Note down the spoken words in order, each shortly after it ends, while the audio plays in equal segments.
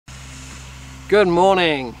Good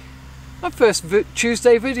morning. My first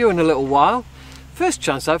Tuesday video in a little while. First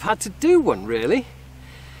chance I've had to do one, really.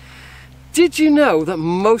 Did you know that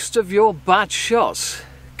most of your bad shots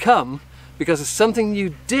come because of something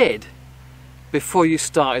you did before you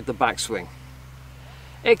started the backswing?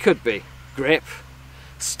 It could be grip,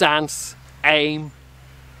 stance, aim,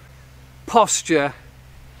 posture,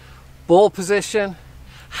 ball position,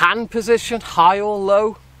 hand position, high or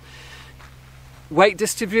low, weight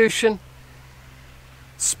distribution,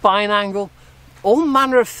 spine angle, all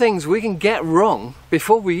manner of things we can get wrong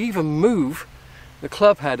before we even move the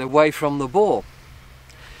club head away from the ball.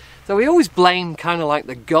 So we always blame kind of like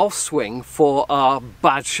the golf swing for our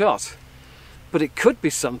bad shot, but it could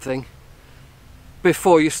be something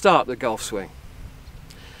before you start the golf swing.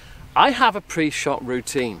 I have a pre-shot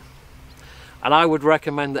routine, and I would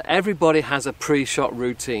recommend that everybody has a pre-shot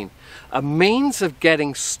routine, a means of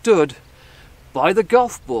getting stood by the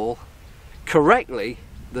golf ball correctly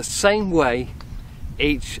the same way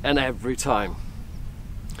each and every time.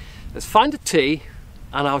 Let's find a tee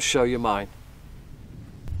and I'll show you mine.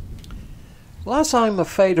 Well, as I'm a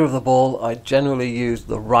fader of the ball, I generally use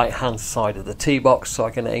the right hand side of the tee box so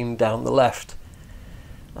I can aim down the left.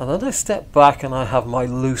 And then I step back and I have my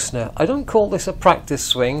loosener. I don't call this a practice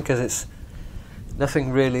swing because it's nothing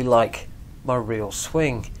really like my real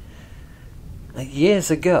swing. Years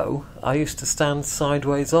ago I used to stand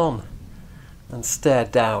sideways on and stare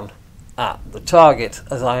down at the target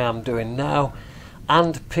as I am doing now,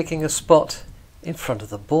 and picking a spot in front of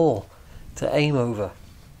the ball to aim over.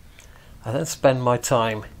 I then spend my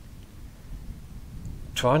time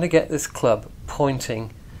trying to get this club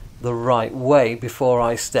pointing the right way before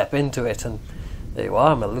I step into it, and there you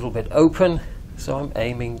are, I'm a little bit open, so I'm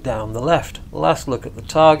aiming down the left. Last look at the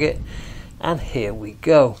target, and here we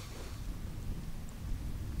go.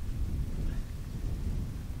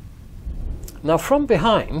 Now from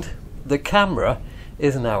behind, the camera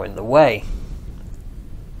is now in the way.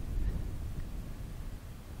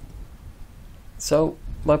 So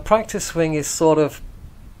my practice swing is sort of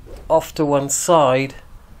off to one side,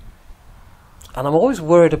 and I'm always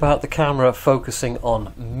worried about the camera focusing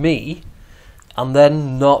on me and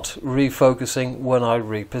then not refocusing when I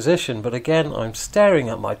reposition. But again, I'm staring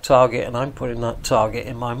at my target and I'm putting that target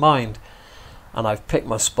in my mind, and I've picked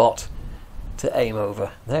my spot to aim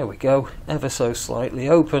over. There we go, ever so slightly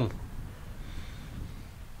open.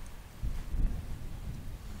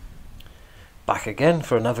 Back again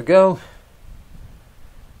for another go.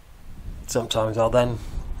 Sometimes I'll then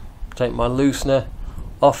take my loosener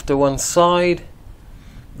off to one side,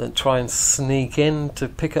 then try and sneak in to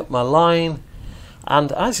pick up my line,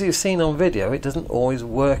 and as you've seen on video, it doesn't always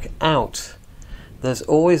work out. There's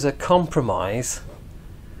always a compromise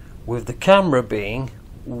with the camera being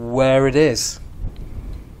where it is.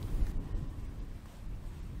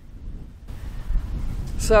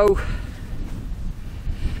 So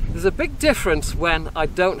there's a big difference when I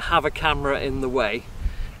don't have a camera in the way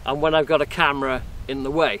and when I've got a camera in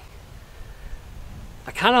the way.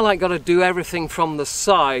 I kind of like got to do everything from the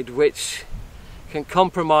side, which can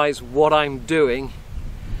compromise what I'm doing,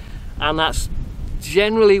 and that's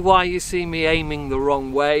generally why you see me aiming the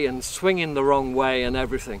wrong way and swinging the wrong way and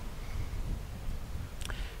everything.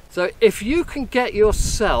 So if you can get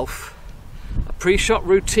yourself a pre-shot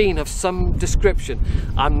routine of some description,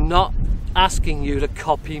 I'm not asking you to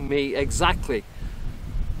copy me exactly.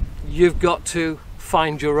 You've got to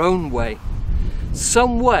find your own way.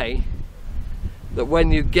 Some way that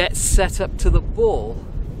when you get set up to the ball,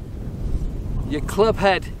 your club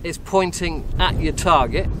head is pointing at your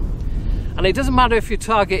target, and it doesn't matter if your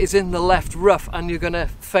target is in the left rough and you're going to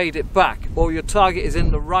fade it back, or your target is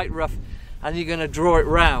in the right rough and you're going to draw it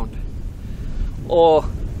round, or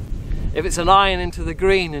if it's an iron into the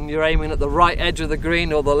green and you're aiming at the right edge of the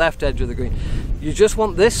green or the left edge of the green. You just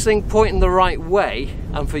want this thing pointing the right way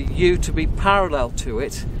and for you to be parallel to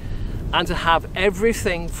it, and to have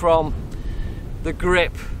everything from the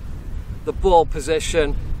grip, the ball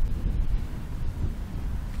position,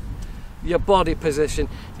 your body position.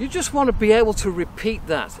 You just want to be able to repeat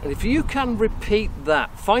that, and if you can repeat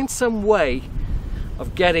that, find some way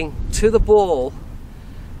of getting to the ball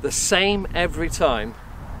the same every time,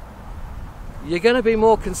 you're going to be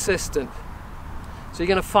more consistent. So you're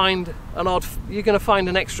going to find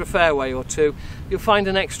an extra fairway or two, you'll find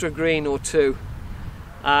an extra green or two,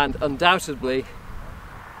 and undoubtedly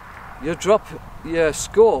you'll drop your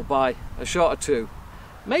score by a shot or two,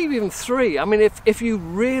 maybe even three. I mean, if you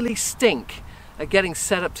really stink at getting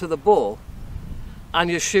set up to the ball and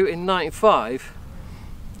you're shooting 95,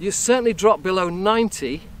 you certainly drop below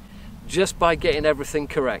 90 just by getting everything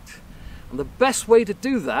correct. And the best way to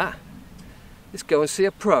do that is go and see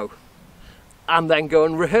a pro and then go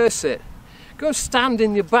and rehearse it. Go and stand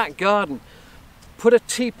in your back garden, put a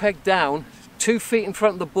T-peg down 2 feet in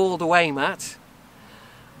front of the ball to aim at,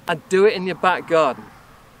 and do it in your back garden.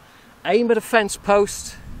 Aim at a fence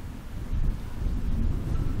post,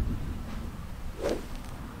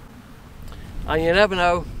 and you never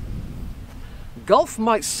know, golf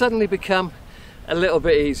might suddenly become a little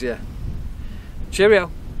bit easier.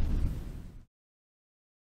 Cheerio.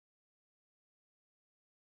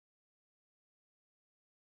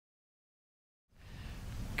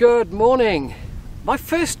 Good morning. My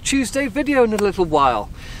first Tuesday video in a little while.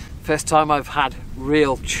 First time I've had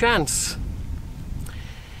real chance.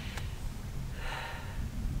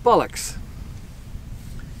 Bollocks.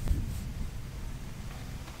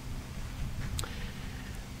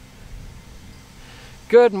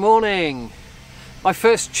 Good morning. My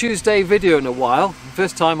first Tuesday video in a while.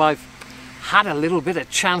 First time I've had a little bit of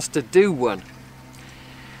chance to do one.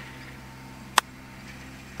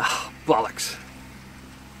 Oh, bollocks.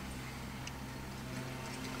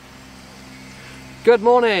 Good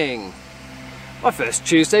morning. My first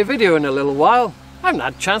Tuesday video in a little while. I haven't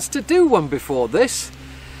had a chance to do one before this.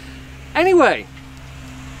 Anyway.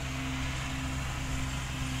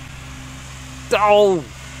 Oh.